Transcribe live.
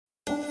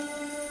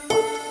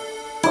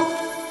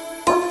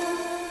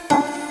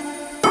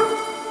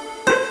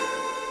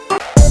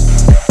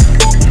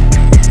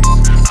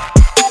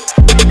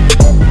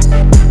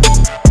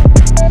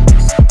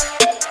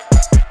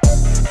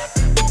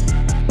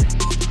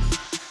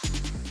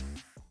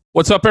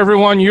What's up,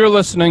 everyone? You're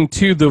listening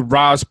to the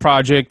RAS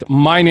Project.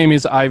 My name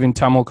is Ivan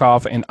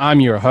Tamilkov, and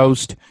I'm your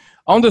host.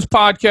 On this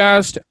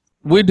podcast,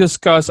 we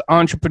discuss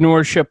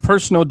entrepreneurship,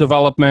 personal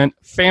development,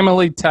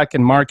 family tech,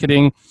 and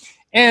marketing.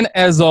 And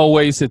as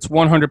always, it's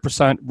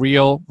 100%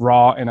 real,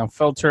 raw, and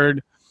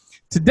unfiltered.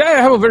 Today,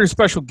 I have a very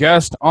special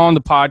guest on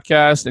the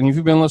podcast. And if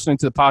you've been listening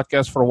to the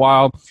podcast for a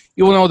while,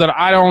 you will know that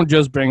I don't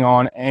just bring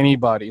on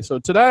anybody. So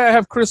today, I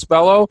have Chris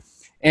Bello.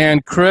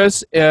 And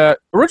Chris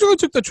originally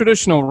took the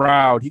traditional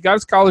route. He got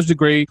his college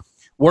degree,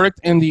 worked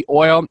in the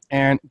oil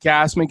and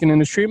gas making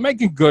industry,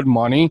 making good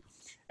money.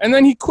 And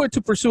then he quit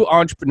to pursue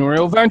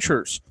entrepreneurial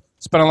ventures.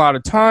 Spent a lot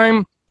of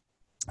time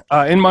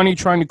and money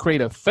trying to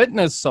create a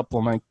fitness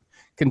supplement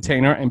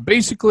container and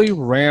basically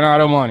ran out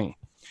of money.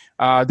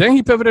 Then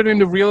he pivoted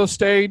into real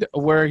estate,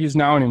 where he's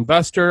now an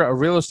investor, a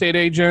real estate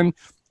agent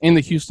in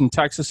the Houston,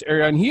 Texas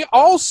area. And he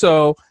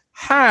also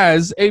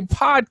has a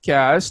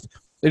podcast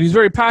that he's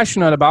very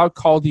passionate about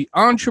called the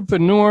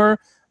Entrepreneur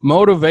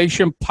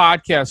Motivation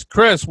Podcast.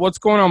 Chris, what's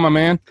going on, my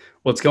man?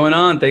 What's going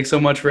on? Thanks so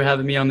much for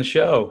having me on the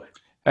show.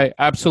 Hey,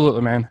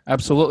 absolutely, man.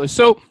 Absolutely.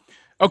 So,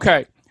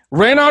 okay,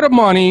 ran out of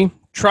money,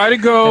 try to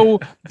go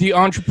the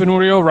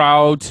entrepreneurial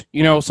route.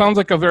 You know, sounds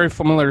like a very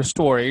familiar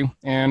story.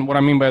 And what I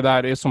mean by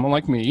that is someone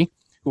like me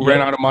who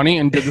ran out of money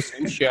and did the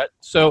same shit.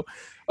 So,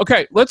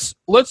 okay, let's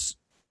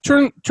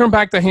turn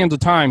back the hands of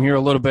time here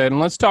a little bit,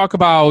 and let's talk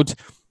about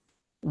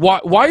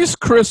why is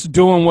Chris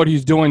doing what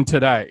he's doing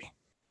today?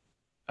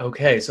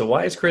 Okay, so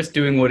why is Chris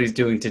doing what he's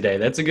doing today?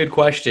 That's a good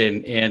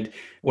question. And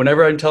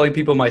whenever I'm telling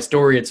people my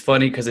story, it's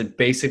funny because it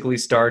basically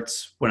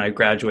starts when I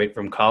graduate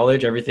from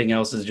college. Everything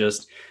else is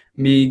just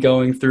me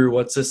going through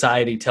what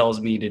society tells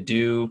me to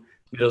do,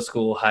 middle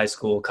school, high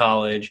school,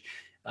 college,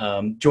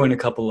 join a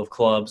couple of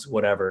clubs,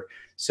 whatever.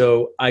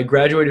 So I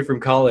graduated from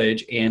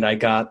college and I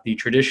got the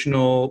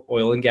traditional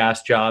oil and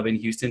gas job in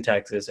Houston,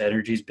 Texas.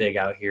 Energy's big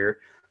out here.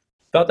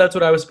 Thought that's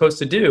what I was supposed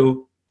to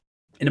do.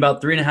 And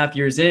about 3.5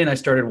 years in, I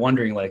started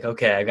wondering, like,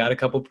 okay, I got a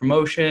couple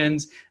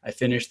promotions. I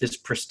finished this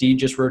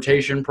prestigious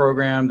rotation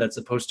program that's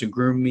supposed to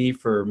groom me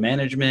for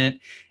management.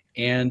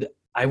 And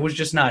I was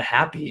just not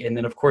happy. And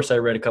then, of course, I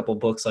read a couple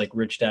books like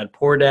Rich Dad,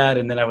 Poor Dad.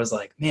 And then I was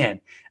like, man,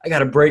 I got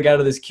to break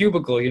out of this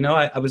cubicle. You know,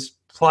 I was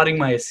plotting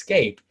my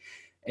escape.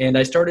 And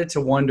I started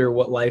to wonder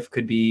what life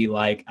could be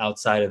like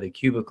outside of the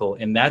cubicle.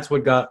 And that's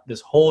what got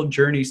this whole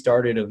journey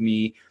started of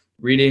me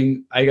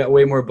reading. I got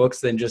way more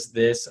books than just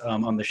this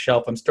on the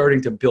shelf. I'm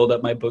starting to build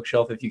up my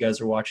bookshelf if you guys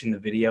are watching the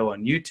video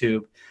on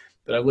YouTube.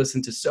 But I've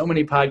listened to so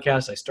many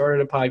podcasts. I started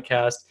a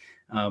podcast.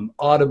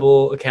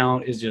 Audible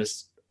account is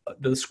just,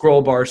 the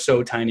scroll bar is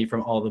so tiny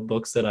from all the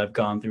books that I've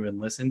gone through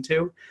and listened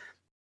to.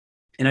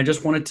 And I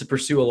just wanted to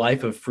pursue a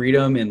life of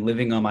freedom and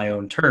living on my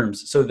own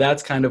terms. So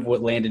that's kind of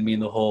what landed me in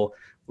the whole,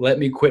 let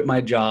me quit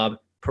my job,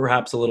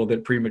 perhaps a little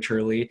bit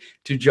prematurely,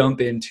 to jump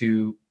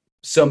into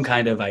some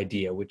kind of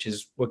idea, which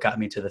is what got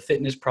me to the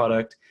fitness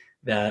product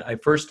that I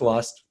first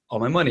lost all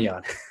my money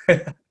on.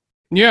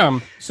 Yeah.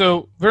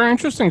 So very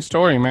interesting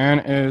story,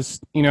 man,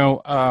 is, you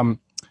know,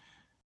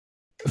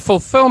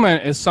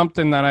 fulfillment is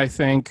something that I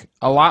think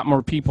a lot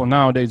more people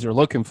nowadays are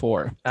looking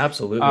for.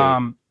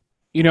 Absolutely.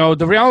 You know,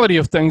 the reality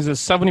of things is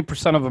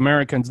 70% of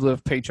Americans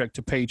live paycheck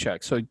to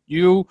paycheck. So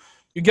you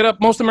get up,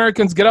 most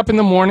Americans get up in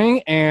the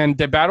morning and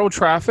they battle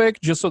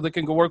traffic just so they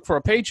can go work for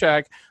a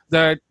paycheck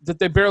that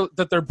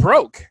they're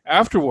broke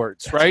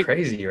afterwards. That's right?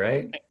 Crazy,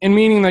 right? And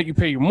meaning that you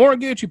pay your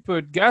mortgage, you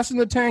put gas in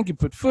the tank, you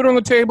put food on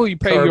the table, you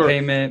pay car your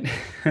payment.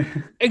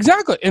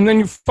 Exactly. And then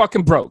you're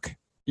fucking broke.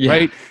 Yeah.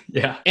 Right?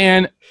 Yeah.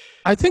 And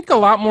I think a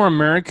lot more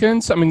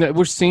Americans, I mean,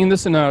 we're seeing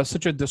this in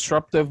such a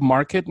disruptive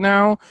market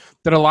now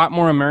that a lot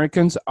more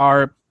Americans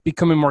are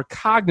becoming more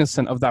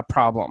cognizant of that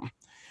problem.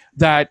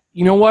 That,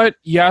 you know what,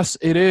 yes,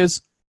 it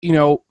is, you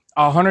know,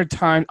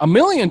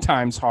 1,000,000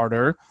 times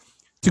harder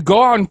to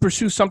go out and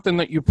pursue something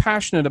that you're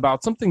passionate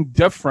about, something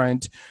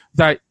different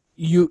that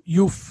you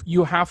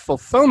have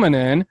fulfillment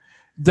in,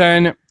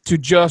 than to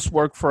just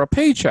work for a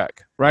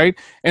paycheck, right?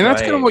 And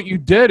that's kind of what you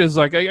did, is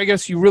like, I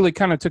guess you really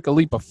kind of took a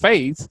leap of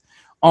faith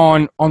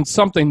on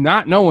something,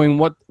 not knowing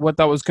what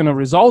that was going to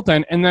result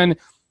in, and then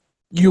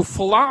you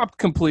flopped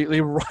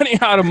completely, running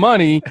out of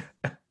money.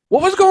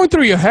 What was going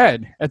through your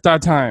head at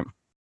that time?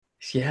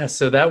 Yeah,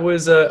 so that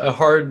was a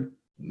hard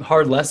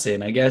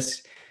lesson. I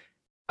guess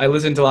I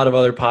listened to a lot of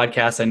other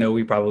podcasts. I know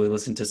we probably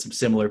listened to some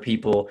similar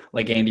people,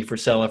 like Andy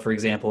Frisella, for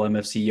example,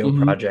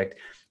 MFCEO Project.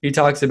 He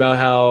talks about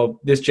how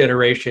this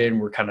generation,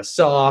 we're kind of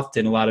soft,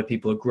 and a lot of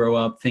people grow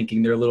up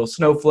thinking they're little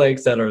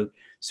snowflakes that are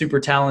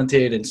super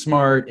talented and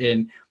smart.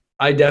 And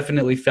I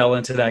definitely fell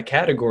into that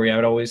category.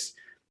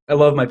 I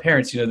love my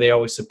parents. You know, they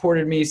always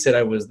supported me, said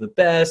I was the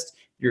best.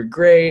 You're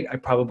great. I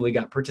probably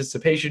got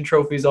participation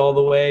trophies all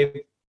the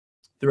way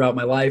throughout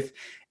my life.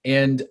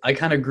 And I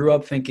kind of grew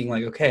up thinking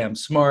like, okay, I'm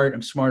smart.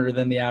 I'm smarter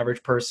than the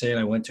average person.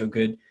 I went to a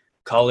good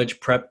college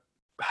prep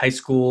high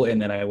school,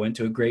 and then I went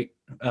to a great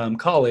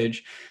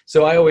college.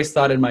 So I always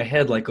thought in my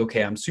head, like,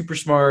 okay, I'm super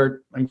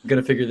smart. I'm going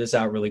to figure this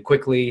out really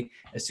quickly.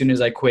 As soon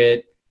as I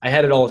quit, I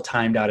had it all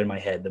timed out in my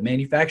head. The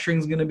manufacturing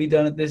is going to be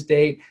done at this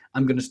date.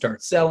 I'm going to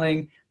start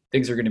selling.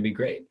 things are going to be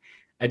great.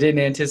 I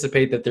didn't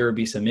anticipate that there would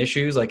be some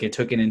issues. Like it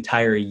took an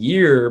entire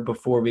year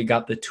before we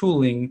got the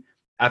tooling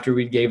after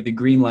we gave the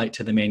green light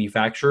to the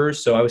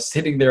manufacturers. So I was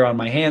sitting there on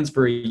my hands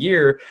for a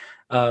year,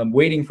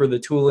 waiting for the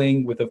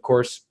tooling with, of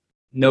course,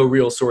 no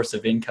real source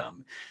of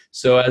income.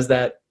 So as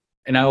that,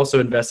 and I also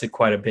invested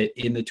quite a bit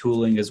in the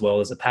tooling as well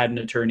as a patent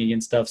attorney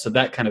and stuff. So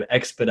that kind of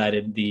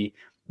expedited the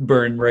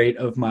burn rate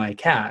of my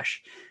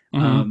cash.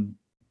 Mm-hmm.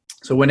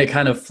 So when it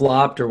kind of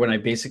flopped, or when I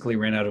basically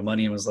ran out of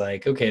money and was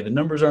like, okay, the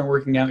numbers aren't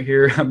working out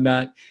here. I'm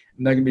not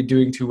going to be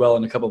doing too well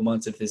in a couple of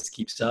months if this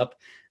keeps up.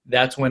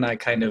 That's when I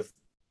kind of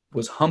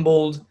was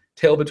humbled,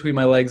 tail between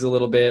my legs a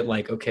little bit,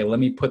 like, okay, let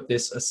me put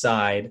this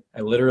aside.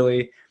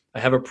 I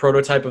have a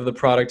prototype of the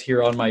product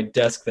here on my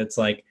desk that's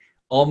like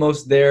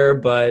almost there,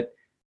 but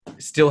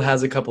still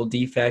has a couple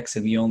defects.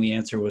 And the only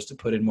answer was to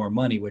put in more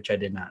money, which I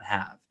did not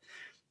have.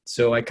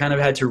 So I kind of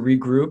had to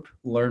regroup,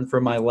 learn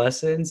from my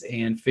lessons,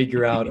 and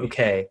figure out,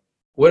 okay,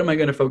 what am I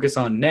going to focus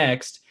on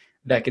next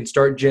that can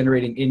start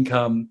generating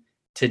income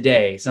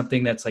today?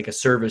 Something that's like a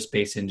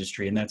service-based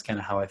industry. And that's kind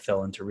of how I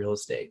fell into real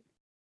estate.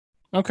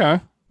 Okay.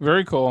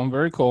 Very cool.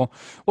 Very cool.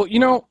 Well, you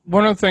know,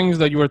 one of the things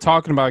that you were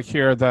talking about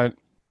here this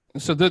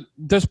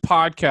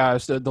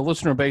podcast, the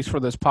listener base for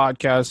this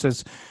podcast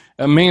is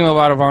mainly a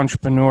lot of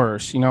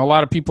entrepreneurs, you know, a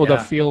lot of people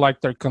that feel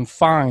like they're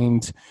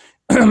confined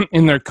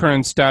in their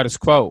current status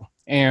quo.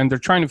 And they're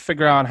trying to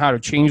figure out how to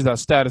change that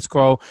status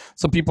quo.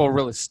 Some people are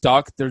really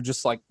stuck. They're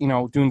just like, you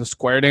know, doing the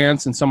square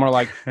dance. And some are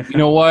like, you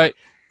know what?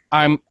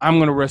 I'm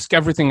going to risk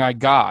everything I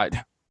got,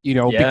 you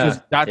know, because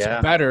that's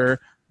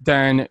better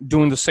than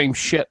doing the same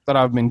shit that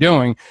I've been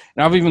doing.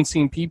 And I've even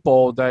seen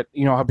people that,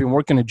 you know, have been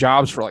working at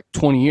jobs for like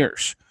 20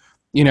 years,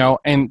 you know,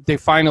 and they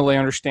finally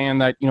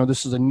understand that, you know,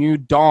 this is a new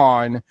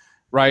dawn,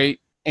 right?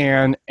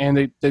 And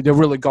they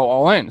really go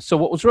all in. So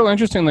what was really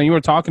interesting that you were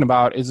talking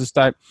about is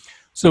that,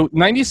 so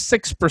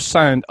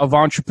 96% of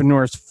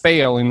entrepreneurs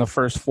fail in the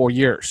first 4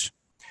 years.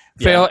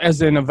 Fail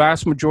as in a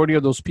vast majority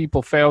of those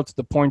people fail to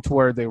the point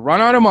where they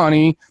run out of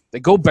money, they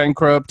go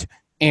bankrupt,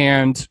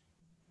 and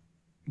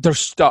they're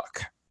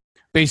stuck,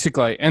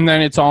 basically. And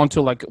then it's on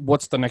to like,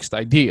 what's the next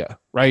idea,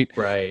 right?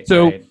 Right.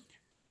 So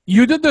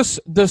you did this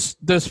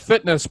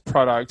fitness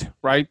product,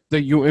 right,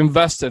 that you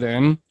invested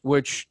in,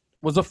 which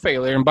was a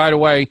failure. And by the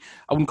way,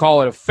 I wouldn't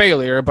call it a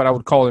failure, but I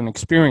would call it an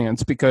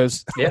experience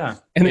because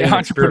in the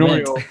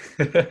entrepreneurial,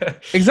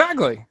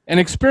 exactly, an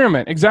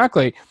experiment,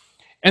 exactly.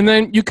 And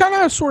then you kind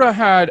of sort of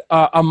had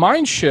a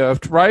mind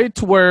shift, right,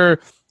 to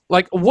where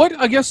like what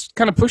I guess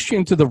kind of pushed you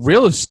into the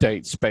real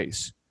estate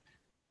space.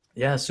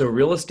 Yeah. So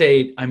real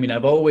estate, I mean,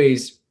 I've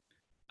always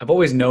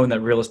known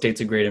that real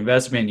estate's a great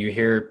investment. You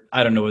hear,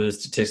 I don't know what the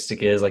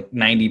statistic is, like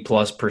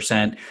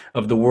 90+%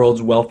 of the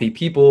world's wealthy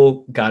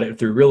people got it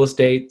through real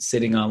estate,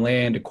 sitting on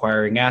land,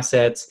 acquiring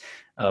assets,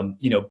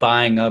 you know,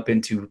 buying up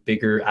into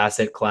bigger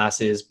asset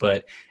classes.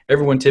 But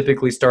everyone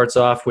typically starts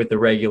off with a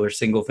regular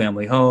single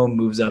family home,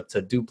 moves up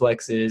to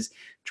duplexes,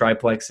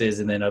 triplexes,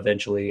 and then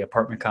eventually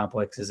apartment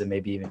complexes and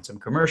maybe even some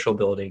commercial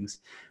buildings.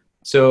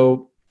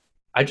 So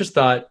I just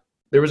thought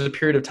there was a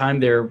period of time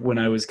there when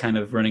I was kind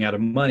of running out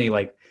of money,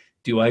 like,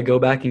 do I go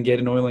back and get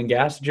an oil and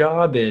gas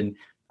job? And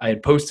I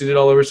had posted it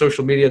all over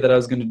social media that I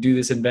was going to do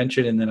this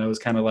invention. And then I was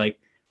kind of like,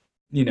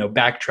 you know,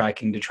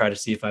 backtracking to try to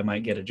see if I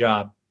might get a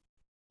job.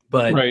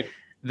 But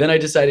then I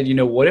decided, you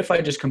know, what if I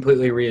just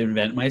completely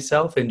reinvent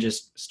myself and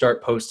just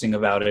start posting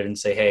about it and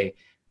say, hey,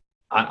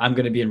 I'm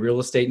going to be in real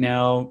estate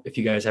now. If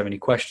you guys have any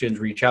questions,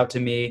 reach out to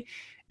me.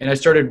 And I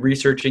started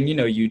researching, you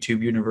know,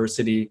 YouTube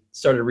University,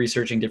 started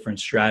researching different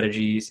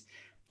strategies.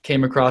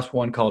 Came across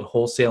one called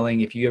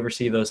wholesaling. If you ever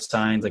see those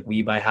signs like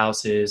we buy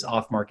houses,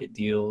 off-market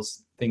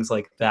deals, things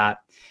like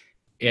that.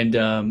 And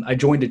I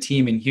joined a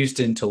team in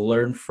Houston to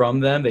learn from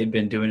them. They'd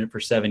been doing it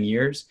for 7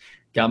 years.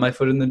 Got my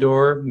foot in the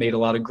door, made a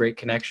lot of great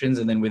connections.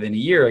 And then within a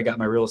year, I got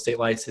my real estate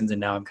license. And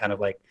now I'm kind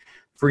of like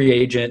free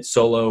agent,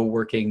 solo,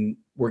 working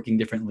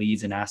different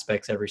leads and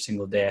aspects every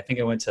single day. I think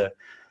I went to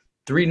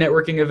 3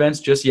 networking events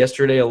just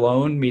yesterday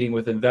alone, meeting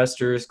with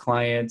investors,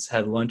 clients,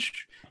 had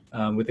lunch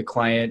with a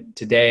client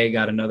today,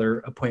 got another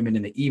appointment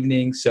in the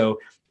evening. So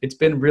it's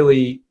been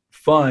really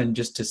fun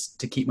just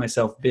to keep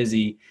myself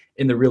busy.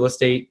 In the real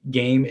estate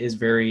game is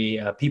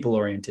very people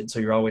oriented. So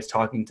you're always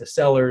talking to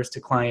sellers, to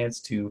clients,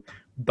 to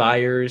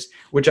buyers,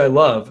 which I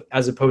love,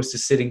 as opposed to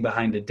sitting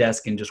behind a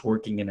desk and just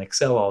working in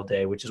Excel all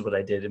day, which is what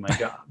I did in my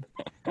job.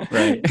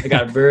 Right. I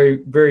got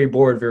very, very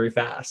bored very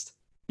fast.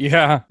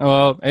 Yeah.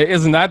 Well,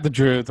 isn't that the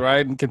truth,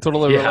 right? And can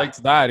totally relate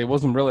to that. It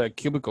wasn't really a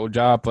cubicle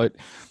job, but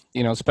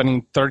you know,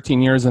 spending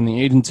 13 years in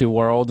the agency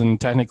world, and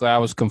technically I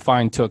was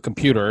confined to a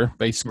computer,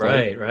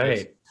 basically.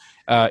 Right.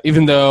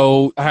 Even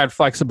though I had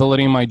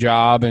flexibility in my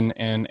job, and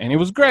it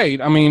was great.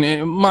 I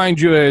mean,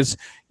 mind you, is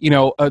you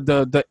know,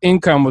 the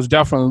income was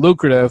definitely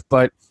lucrative,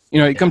 but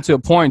you know, it comes to a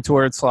point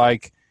where it's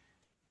like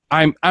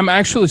I'm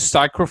actually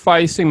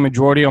sacrificing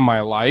majority of my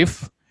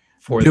life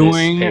for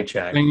doing this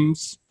paycheck.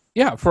 Things,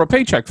 for a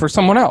paycheck for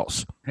someone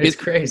else. It's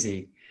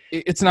crazy.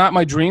 it's not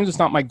my dreams, it's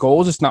not my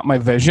goals, it's not my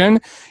vision.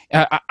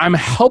 I'm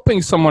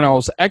helping someone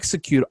else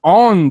execute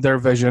on their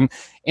vision.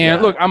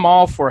 And look, I'm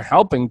all for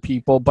helping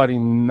people, but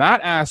in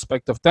that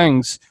aspect of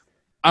things,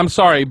 I'm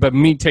sorry, but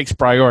me takes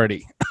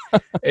priority.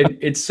 And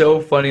it's so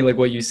funny, like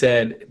what you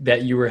said,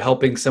 that you were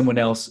helping someone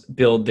else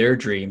build their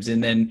dreams.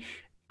 And then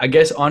I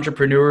guess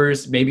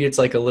entrepreneurs, maybe it's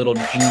like a little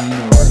gene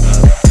or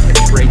a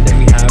trait that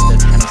we have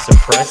that's kind of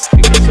suppressed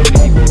because so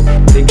many people,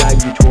 they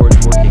guide you towards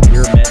working.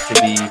 You're meant to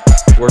be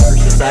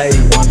workers. Society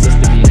wants us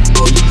to be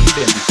employees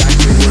and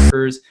factory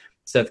workers.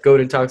 Seth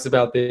Godin talks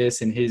about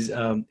this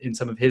in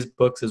some of his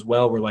books as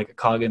well. We're like a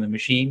cog in the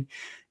machine.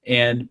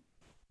 And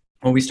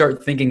when we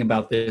start thinking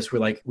about this, we're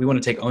like, we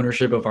want to take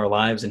ownership of our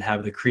lives and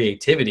have the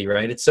creativity,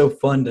 right? It's so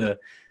fun to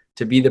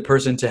be the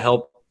person to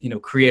help,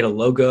 create a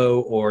logo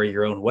or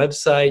your own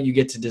website. You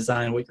get to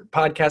design what your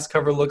podcast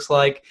cover looks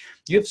like.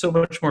 You have so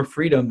much more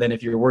freedom than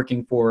if you're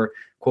working for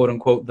quote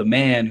unquote the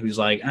man who's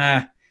like,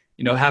 half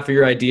of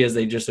your ideas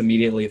they just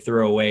immediately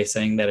throw away,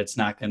 saying that it's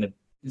not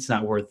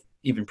worth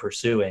even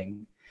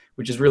pursuing,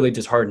 which is really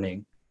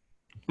disheartening.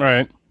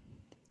 Right.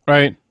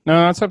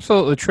 No, that's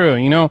absolutely true.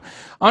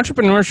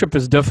 Entrepreneurship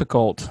is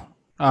difficult.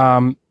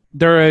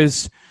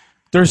 There's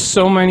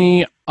so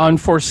many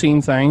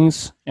unforeseen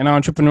things in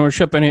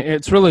entrepreneurship, and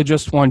it's really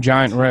just one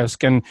giant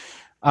risk. And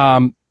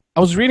I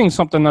was reading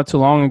something not too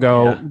long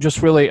ago,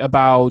 just really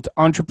about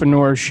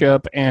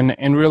entrepreneurship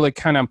and really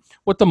kind of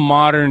what the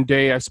modern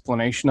day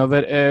explanation of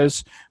it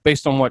is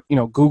based on what,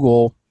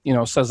 Google,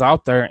 says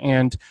out there.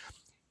 And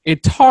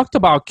it talked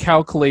about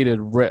calculated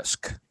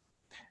risk,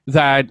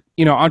 that,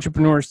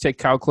 entrepreneurs take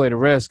calculated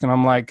risk. And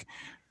I'm like,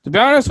 to be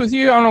honest with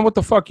you, I don't know what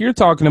the fuck you're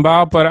talking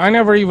about, but I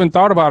never even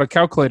thought about a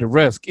calculated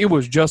risk. It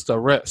was just a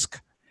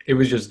risk. It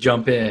was just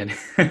jump in.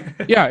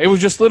 Yeah, it was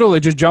just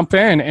literally just jump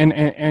in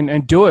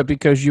and do it,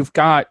 because you've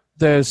got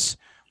this,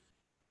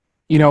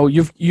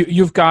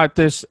 you've got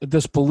this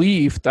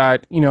belief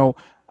that,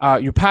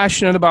 you're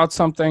passionate about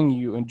something,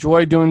 you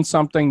enjoy doing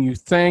something, you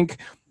think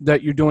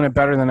that you're doing it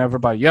better than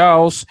everybody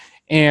else,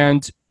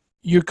 and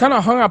you're kind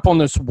of hung up on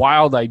this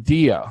wild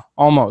idea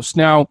almost.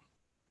 Now,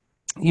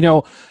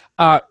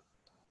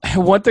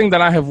 one thing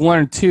that I have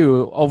learned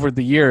too over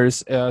the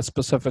years,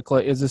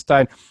 specifically, is this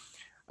that,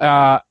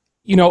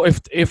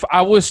 if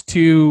I was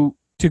to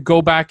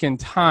go back in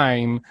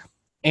time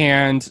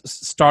and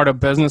start a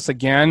business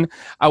again,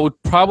 I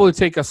would probably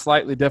take a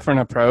slightly different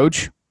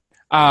approach,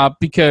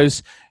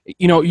 because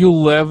you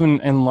live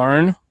and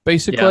learn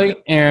basically. Yeah.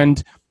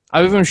 And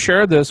I've even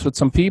shared this with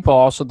some people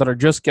also that are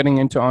just getting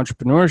into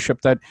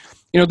entrepreneurship, that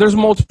there's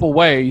multiple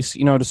ways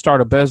to start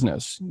a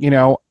business.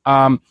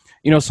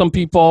 Some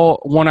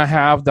people want to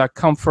have that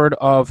comfort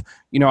of,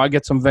 I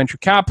get some venture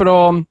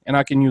capital and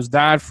I can use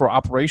that for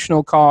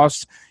operational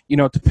costs,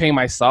 to pay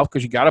myself,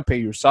 because you got to pay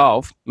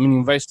yourself. I mean,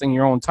 investing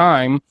your own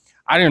time.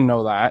 I didn't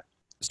know that.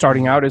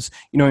 Starting out is,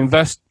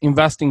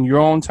 investing your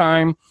own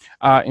time,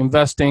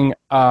 investing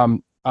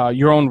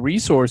your own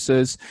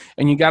resources,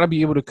 and you got to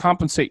be able to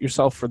compensate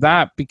yourself for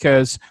that,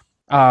 because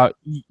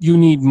you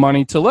need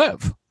money to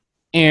live.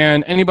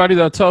 And anybody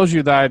that tells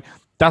you that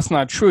that's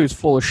not true is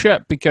full of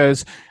shit,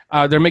 because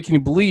they're making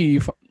you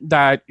believe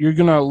that you're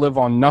going to live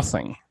on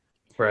nothing.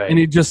 Right. And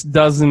it just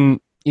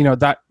doesn't,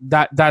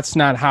 that's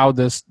not how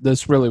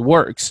this really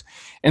works.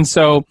 And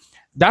so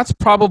that's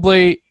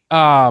probably,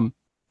 one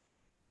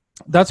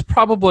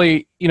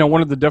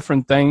of the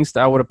different things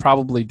that I would have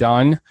probably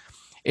done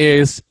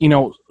is,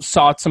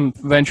 sought some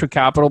venture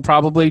capital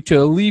probably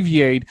to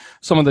alleviate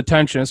some of the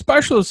tension,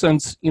 especially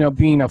since,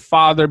 being a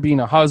father, being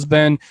a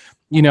husband,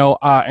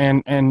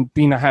 and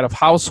being a head of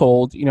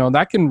household,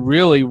 that can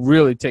really,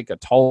 really take a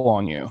toll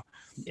on you.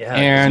 Yeah,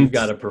 and you've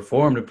got to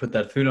perform to put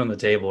that food on the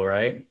table,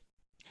 right?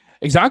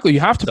 Exactly.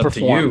 You have to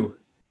perform. Up to you.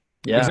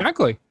 Yeah.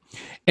 Exactly.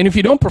 And if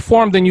you don't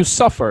perform, then you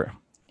suffer.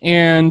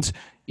 And,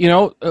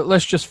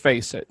 let's just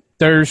face it.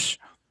 There's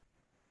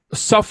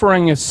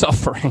suffering is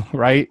suffering,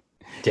 right?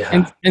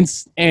 Yeah.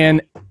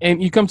 And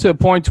you come to a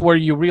point where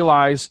you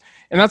realize,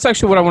 and that's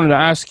actually what I wanted to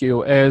ask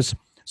you is,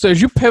 so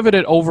as you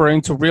pivoted over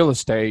into real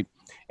estate,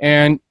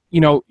 and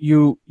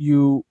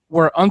you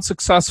were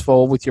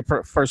unsuccessful with your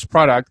first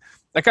product,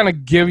 that kind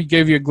of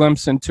gave you a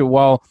glimpse into,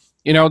 well,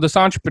 this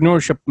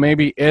entrepreneurship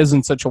maybe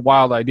isn't such a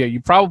wild idea. You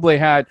probably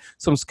had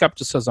some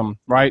skepticism,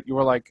 right? You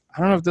were like,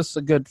 I don't know if this is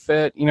a good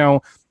fit.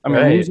 I'm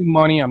losing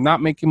money. I'm not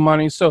making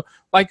money. So,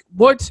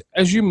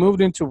 as you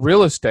moved into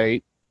real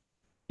estate,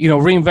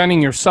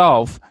 reinventing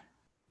yourself,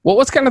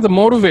 what's kind of the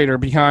motivator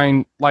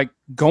behind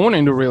going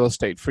into real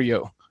estate for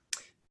you?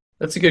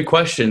 That's a good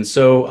question.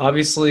 So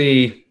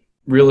obviously,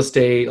 real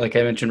estate, like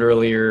I mentioned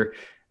earlier,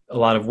 a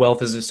lot of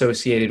wealth is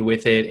associated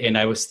with it. And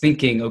I was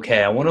thinking,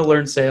 okay, I want to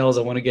learn sales.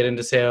 I want to get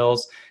into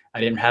sales. I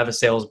didn't have a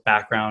sales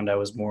background. I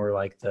was more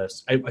like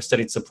I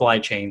studied supply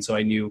chain. So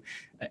I knew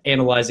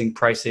analyzing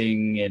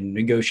pricing and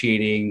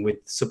negotiating with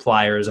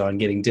suppliers on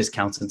getting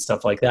discounts and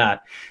stuff like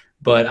that.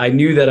 But I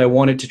knew that I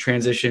wanted to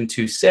transition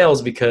to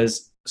sales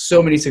because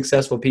so many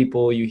successful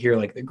people, you hear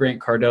like the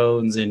Grant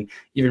Cardones and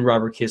even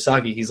Robert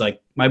Kiyosaki, he's like,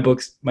 my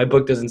book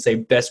doesn't say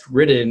best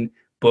written,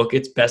 book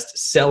its best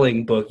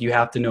selling book, you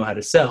have to know how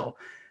to sell.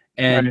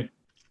 And Right.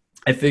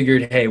 I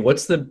figured, hey, what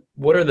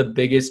are the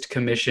biggest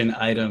commission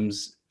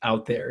items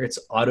out there? It's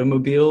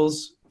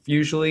automobiles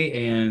usually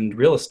and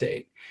real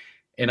estate.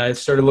 And I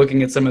started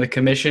looking at some of the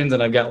commissions,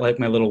 and I've got like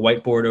my little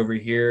whiteboard over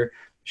here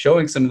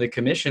showing some of the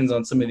commissions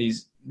on some of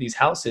these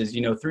houses.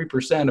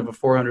 3% of a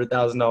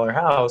 $400,000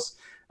 house,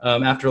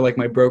 after like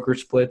my broker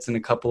splits and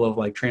a couple of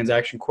like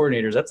transaction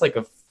coordinators, that's like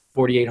a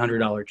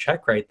 $4,800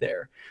 check right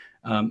there.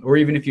 Or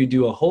even if you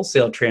do a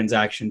wholesale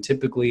transaction,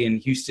 typically in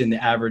Houston,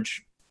 the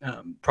average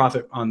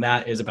profit on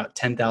that is about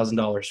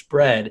 $10,000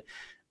 spread.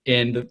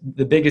 And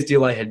the biggest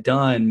deal I had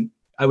done,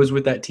 I was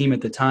with that team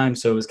at the time,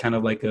 so it was kind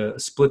of like a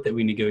split that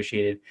we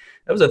negotiated.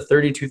 That was a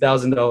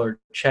 $32,000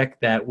 check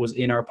that was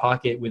in our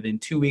pocket within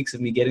 2 weeks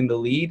of me getting the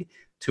lead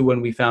to when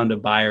we found a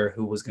buyer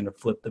who was going to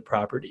flip the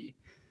property.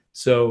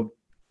 So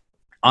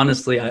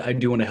honestly, I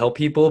do want to help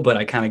people, but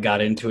I kind of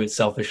got into it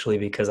selfishly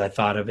because I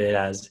thought of it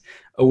as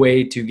a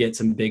way to get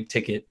some big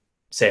ticket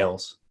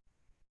sales.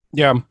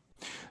 Yeah.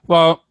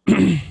 Well,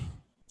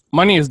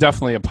 money is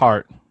definitely a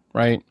part,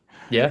 right?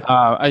 Yeah.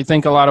 I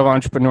think a lot of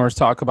entrepreneurs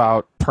talk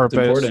about purpose.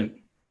 It's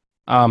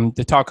important.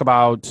 They talk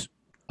about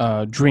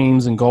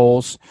dreams and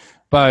goals,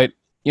 but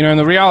in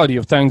the reality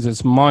of things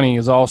is money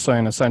is also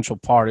an essential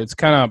part. It's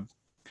kind of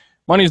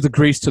money is the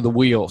grease to the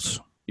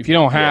wheels. If you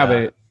don't have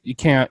it, you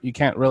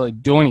can't really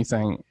do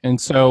anything. And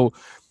so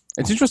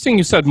it's interesting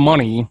you said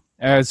money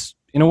as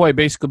in a way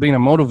basically being a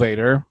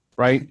motivator,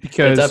 right?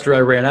 Because it's after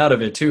I ran out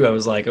of it too, I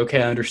was like,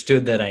 okay, I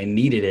understood that I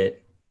needed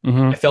it.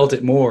 I felt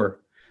it more.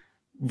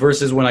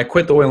 Versus when I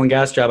quit the oil and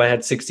gas job, I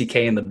had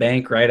 $60K in the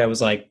bank, right? I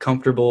was like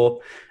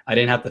comfortable. I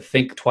didn't have to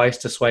think twice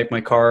to swipe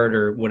my card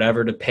or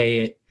whatever to pay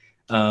it.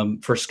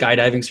 For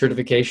skydiving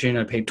certification,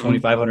 I paid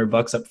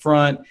 $2,500 up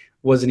front.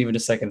 Wasn't even a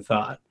second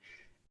thought.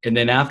 And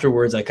then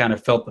afterwards, I kind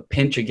of felt the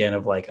pinch again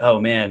of like,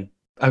 oh man,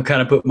 I've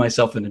kind of put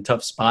myself in a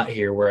tough spot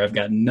here where I've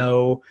got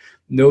no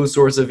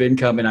source of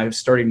income, and I'm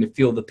starting to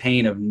feel the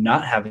pain of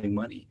not having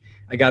money.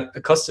 I got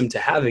accustomed to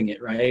having it,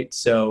 right?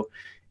 So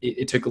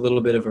it took a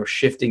little bit of a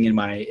shifting in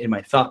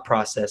my thought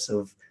process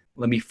of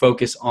let me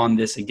focus on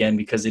this again,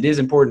 because it is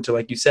important to,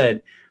 like you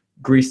said,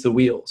 grease the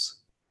wheels.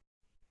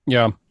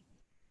 Yeah.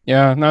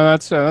 No,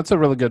 that's a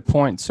really good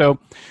point. So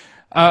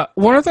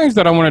one of the things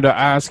that I wanted to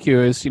ask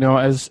you is,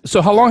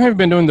 so how long have you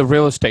been doing the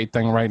real estate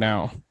thing right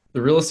now?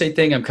 The real estate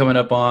thing, I'm coming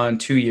up on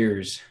 2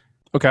 years.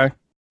 Okay.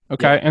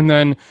 Yeah. And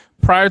then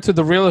prior to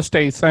the real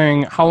estate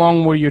thing, how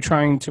long were you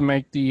trying to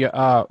make the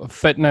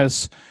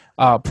fitness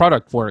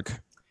product work?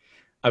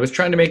 I was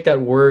trying to make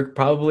that work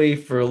probably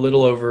for a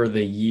little over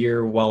the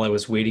year while I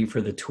was waiting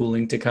for the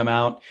tooling to come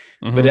out.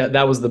 But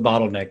that was the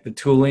bottleneck, the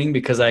tooling,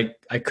 because I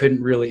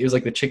couldn't really, it was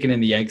like the chicken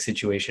and the egg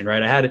situation,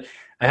 right?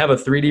 I have a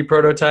 3D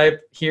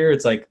prototype here.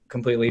 It's like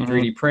completely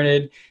 3D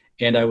printed.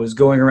 And I was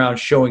going around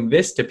showing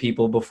this to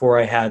people before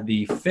I had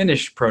the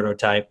finished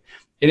prototype.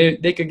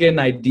 And they could get an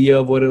idea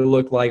of what it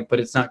looked like, but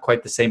it's not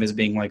quite the same as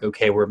being like,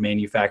 okay, we're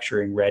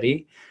manufacturing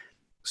ready.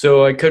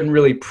 So I couldn't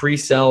really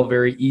pre-sell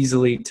very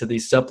easily to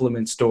these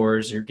supplement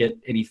stores or get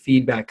any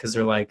feedback because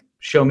they're like,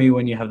 show me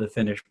when you have the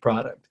finished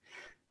product.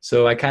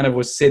 So I kind of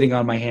was sitting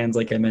on my hands,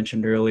 like I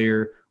mentioned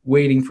earlier,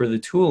 waiting for the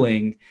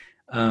tooling.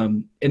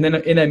 And then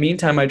in the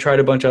meantime, I tried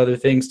a bunch of other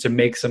things to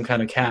make some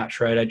kind of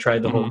cash, right? I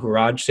tried the whole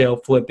garage sale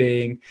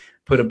flipping,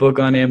 put a book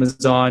on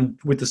Amazon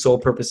with the sole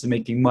purpose of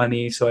making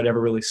money. So I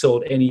never really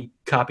sold any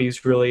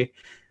copies really.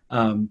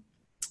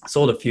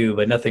 Sold a few,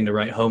 but nothing to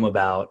write home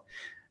about.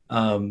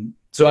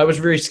 So I was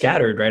very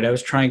scattered, right? I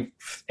was trying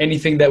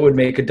anything that would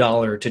make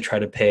 $1 to try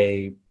to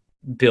pay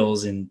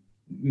bills and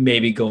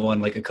maybe go on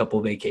like a couple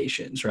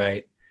vacations,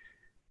 right?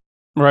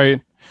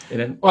 Right.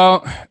 Then,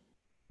 well,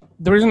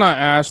 the reason I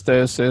asked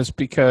this is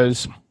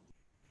because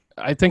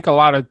I think a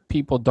lot of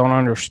people don't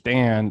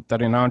understand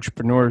that in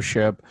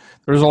entrepreneurship,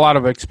 there's a lot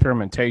of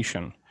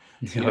experimentation.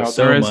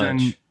 So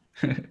much.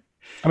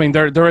 I mean,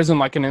 there isn't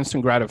like an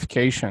instant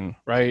gratification,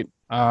 right?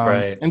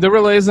 Right. And there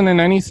really isn't in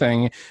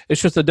anything.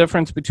 It's just the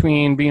difference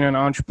between being an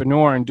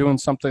entrepreneur and doing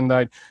something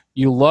that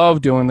you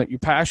love doing, that you're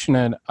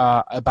passionate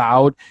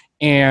about,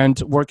 and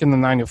working the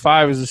 9 to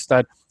 5 is just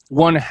that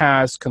one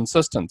has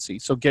consistency.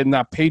 So getting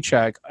that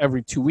paycheck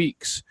every 2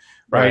 weeks,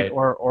 right?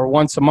 Or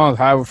once a month,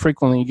 however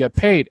frequently you get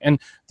paid.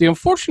 And the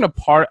unfortunate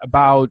part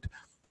about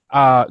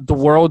the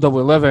world that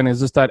we live in is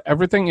just that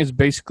everything is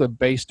basically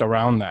based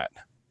around that.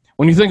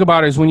 When you think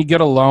about it, is when you get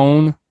a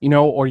loan,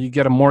 or you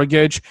get a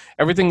mortgage,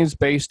 everything is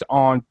based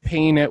on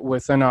paying it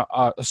within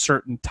a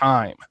certain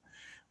time,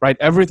 right?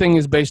 Everything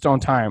is based on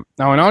time.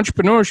 Now, in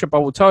entrepreneurship, I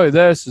will tell you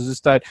this, is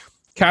just that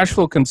cash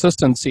flow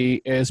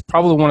consistency is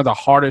probably one of the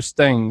hardest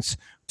things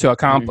to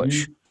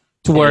accomplish,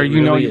 to where,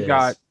 really you've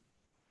got,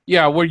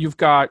 where you've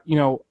got,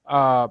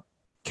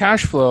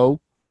 cash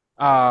flow,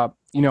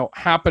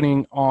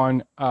 happening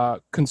on a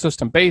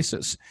consistent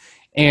basis.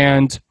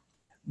 And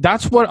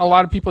that's what a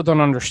lot of people don't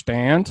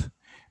understand,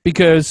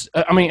 because,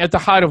 I mean, at the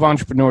height of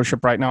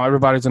entrepreneurship right now,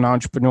 everybody's an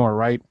entrepreneur,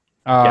 right?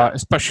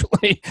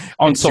 Especially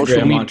on Instagram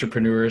social media.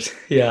 entrepreneurs.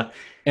 Yeah.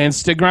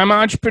 Instagram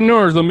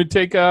entrepreneurs. Let me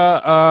take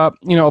a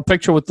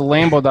picture with the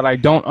Lambo that I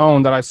don't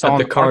own that I saw At in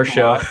the the car parking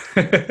show.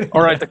 lot,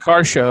 or at the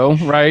car show,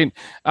 right?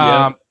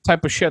 Yep.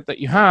 Type of shit that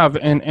you have,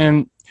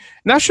 and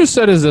that's just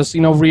said is this.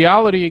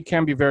 Reality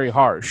can be very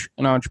harsh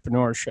in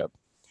entrepreneurship.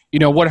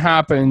 What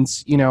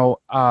happens,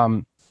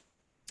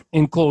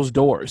 in closed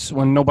doors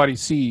when nobody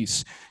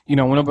sees,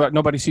 when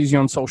nobody sees you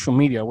on social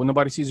media, when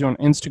nobody sees you on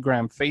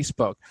Instagram,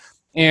 Facebook.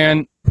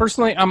 And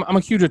personally, I'm a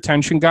huge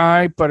attention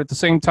guy, but at the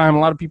same time, a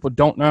lot of people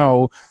don't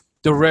know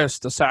the risks,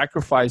 the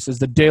sacrifices,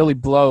 the daily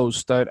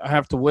blows that I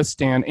have to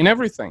withstand in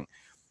everything.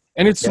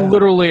 And it's Yeah.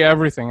 literally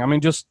everything. I mean,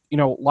 just,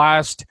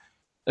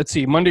 let's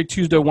see, Monday,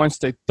 Tuesday,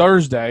 Wednesday,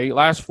 Thursday,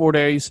 last 4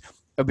 days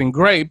have been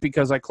great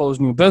because I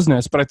closed new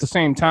business. But at the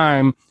same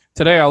time,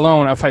 today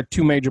alone, I've had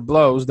two major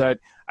blows that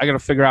I got to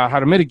figure out how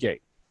to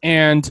mitigate.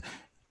 And,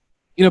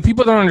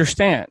 people don't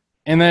understand.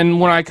 And then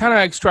when I kind of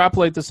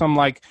extrapolate this, I'm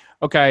like,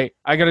 okay,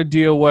 I got to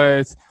deal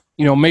with,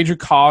 major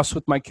costs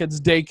with my kids'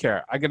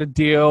 daycare. I got to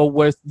deal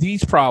with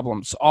these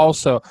problems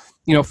also,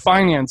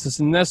 finances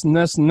and this and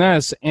this and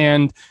this.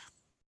 And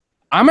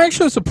I'm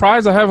actually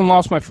surprised I haven't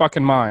lost my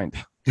fucking mind,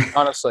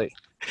 honestly.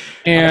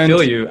 I And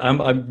feel you.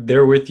 I'm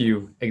there with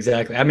you.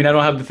 Exactly. I mean, I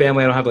don't have the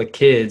family, I don't have like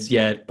kids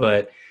yet,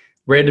 but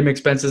random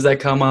expenses that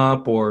come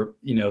up or,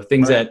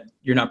 things right. that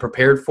you're not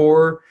prepared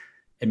for,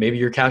 and maybe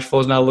your cash flow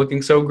is not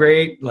looking so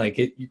great. Like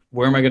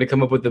where am I going to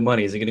come up with the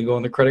money? Is it going to go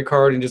on the credit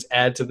card and just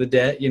add to the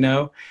debt?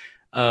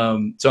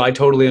 So I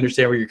totally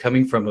understand where you're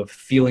coming from of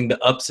feeling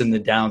the ups and the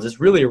downs. It's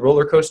really a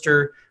roller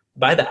coaster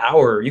by the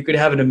hour. You could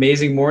have an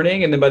amazing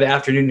morning and then by the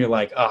afternoon, you're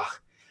like, oh,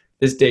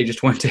 this day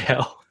just went to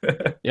hell.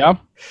 Yeah.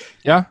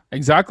 Yeah,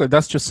 exactly.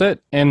 That's just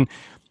it. And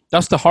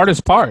that's the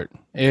hardest part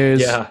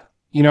is, Yeah.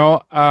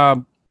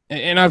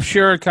 and I've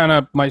shared kind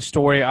of my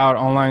story out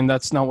online.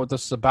 That's not what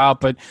this is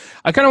about, but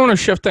I kind of want to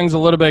shift things a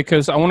little bit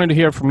because I wanted to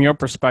hear from your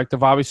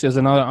perspective, obviously as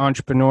another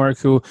entrepreneur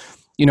who,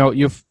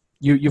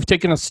 you've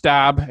taken a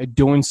stab at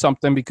doing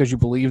something because you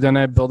believed in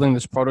it, building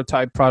this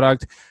prototype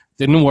product,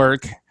 didn't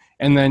work.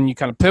 And then you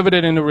kind of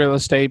pivoted into real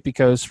estate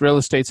because real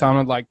estate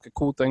sounded like a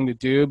cool thing to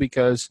do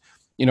because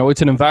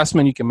it's an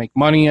investment. You can make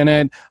money in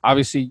it.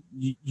 Obviously,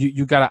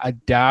 you got to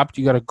adapt.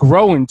 You got to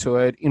grow into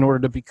it in order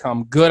to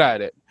become good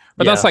at it.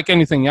 But that's like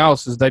anything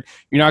else is that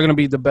you're not going to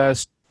be the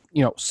best,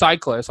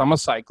 cyclist. I'm a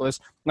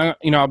cyclist.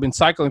 I've been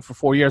cycling for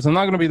 4 years. I'm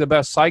not going to be the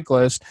best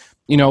cyclist,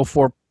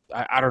 for,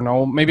 I don't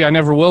know, maybe I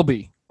never will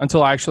be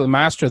until I actually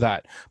master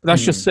that. But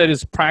that's just it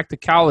is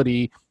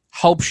practicality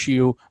helps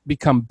you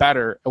become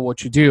better at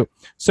what you do.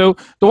 So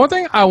the one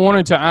thing I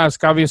wanted to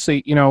ask,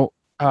 obviously,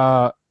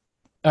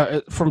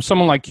 from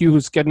someone like you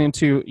who's getting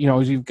into,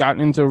 you've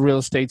gotten into the real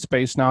estate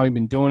space now, you've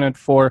been doing it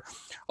for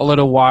a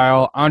little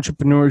while,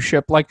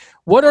 entrepreneurship, like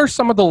what are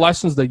some of the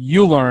lessons that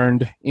you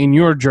learned in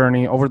your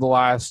journey over the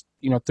last,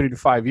 3 to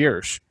 5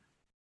 years?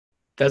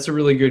 That's a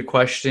really good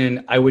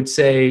question. I would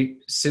say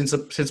since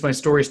my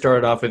story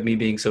started off with me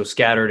being so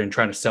scattered and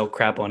trying to sell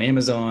crap on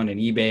Amazon and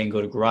eBay and go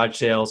to garage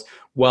sales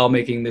while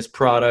making this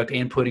product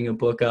and putting a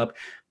book up,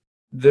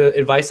 the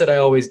advice that I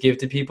always give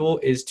to people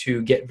is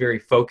to get very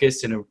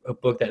focused. And a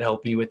book that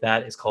helped me with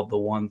that is called The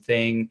One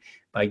Thing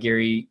by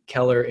Gary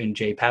Keller and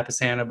Jay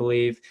Papasan, I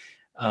believe.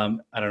 I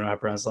don't know how to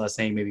pronounce the last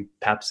name, maybe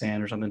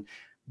Papasan or something.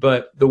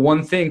 But The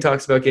One Thing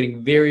talks about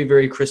getting very,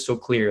 very crystal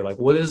clear. Like,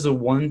 what is the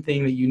one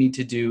thing that you need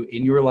to do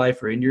in your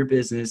life or in your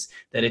business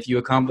that if you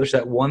accomplish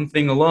that one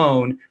thing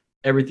alone,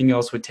 everything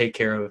else would take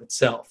care of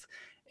itself?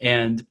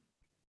 And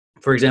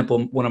for example,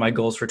 one of my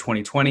goals for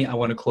 2020, I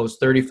want to close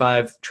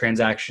 35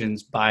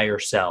 transactions, buy or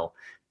sell.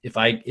 If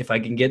I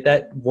can get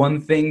that one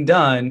thing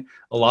done,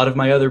 a lot of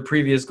my other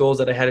previous goals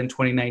that I had in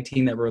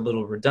 2019 that were a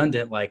little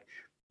redundant, like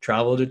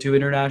travel to 2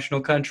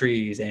 international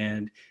countries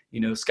and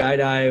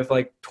skydive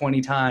like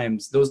 20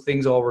 times, those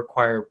things all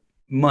require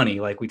money,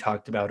 like we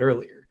talked about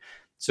earlier.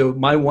 So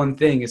my one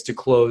thing is to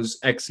close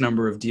X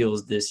number of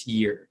deals this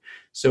year.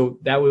 So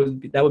that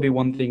would be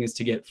one thing, is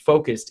to get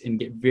focused and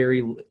get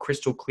very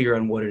crystal clear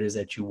on what it is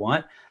that you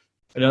want.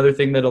 Another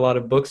thing that a lot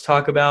of books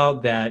talk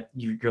about that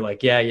you're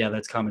like, yeah,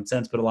 that's common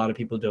sense, but a lot of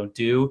people don't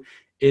do,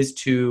 is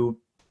to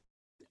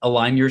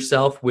align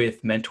yourself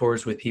with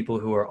mentors, with people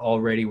who are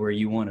already where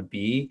you want to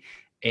be.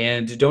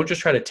 And don't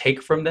just try to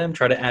take from them,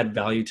 try to add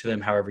value to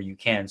them however you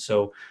can.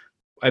 So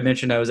I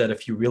mentioned I was at a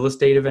few real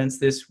estate events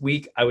this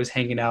week. I was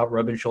hanging out,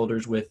 rubbing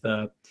shoulders with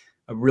a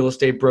real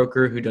estate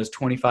broker who does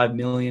 $25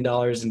 million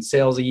in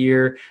sales a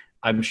year.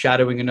 I'm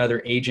shadowing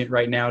another agent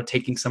right now,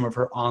 taking some of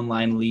her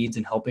online leads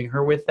and helping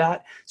her with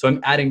that. So I'm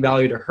adding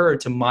value to her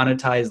to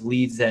monetize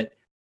leads that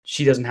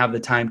she doesn't have the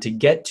time to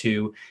get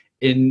to.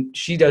 And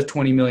she does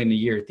 20 million a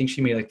year. I think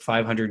she made like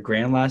 500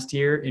 grand last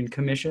year in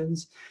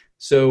commissions.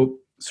 So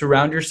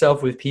surround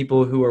yourself with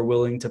people who are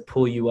willing to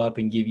pull you up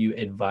and give you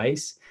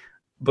advice,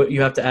 but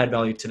you have to add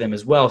value to them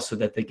as well so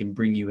that they can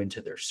bring you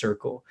into their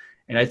circle.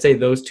 And I'd say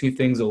those two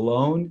things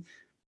alone,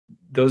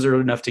 those are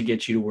enough to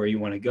get you to where you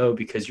want to go,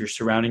 because you're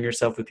surrounding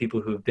yourself with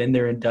people who have been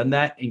there and done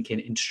that and can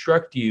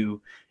instruct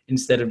you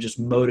instead of just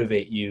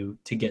motivate you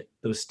to get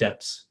those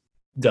steps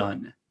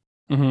done.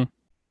 Mm-hmm.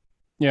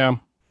 Yeah.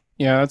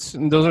 Yeah,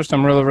 those are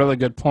some really, really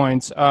good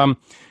points.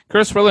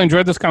 Chris, really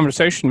enjoyed this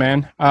conversation,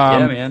 man.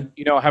 Yeah, man.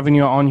 Having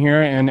you on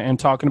here and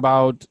talking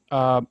about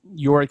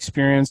your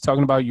experience,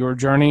 talking about your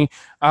journey.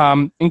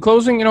 In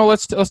closing,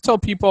 let's tell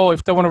people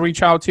if they want to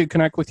reach out to you,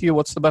 connect with you,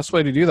 what's the best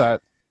way to do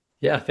that?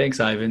 Yeah, thanks,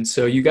 Ivan.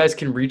 So you guys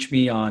can reach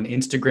me on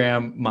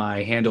Instagram.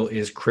 My handle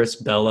is Chris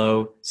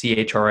Bello,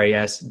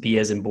 CHRISB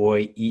as in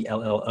boy,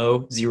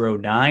 ELLO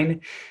 09.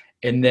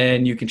 And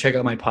then you can check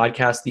out my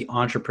podcast, the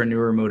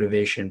Entrepreneur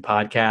Motivation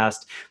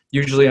Podcast.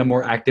 Usually I'm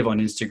more active on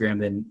Instagram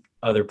than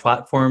other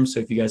platforms.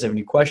 So if you guys have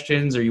any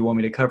questions or you want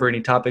me to cover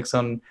any topics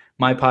on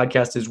my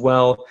podcast as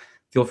well,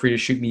 feel free to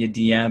shoot me a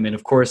DM. And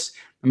of course,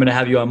 I'm going to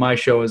have you on my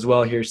show as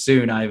well here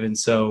soon, Ivan.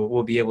 So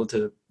we'll be able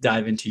to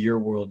dive into your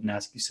world and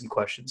ask you some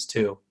questions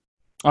too.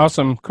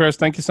 Awesome. Chris,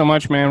 thank you so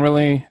much, man.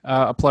 Really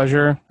a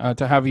pleasure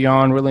to have you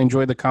on. Really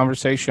enjoyed the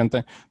conversation.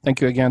 Thank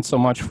you again so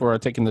much for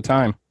taking the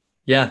time.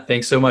 Yeah,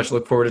 thanks so much.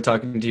 Look forward to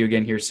talking to you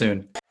again here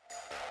soon.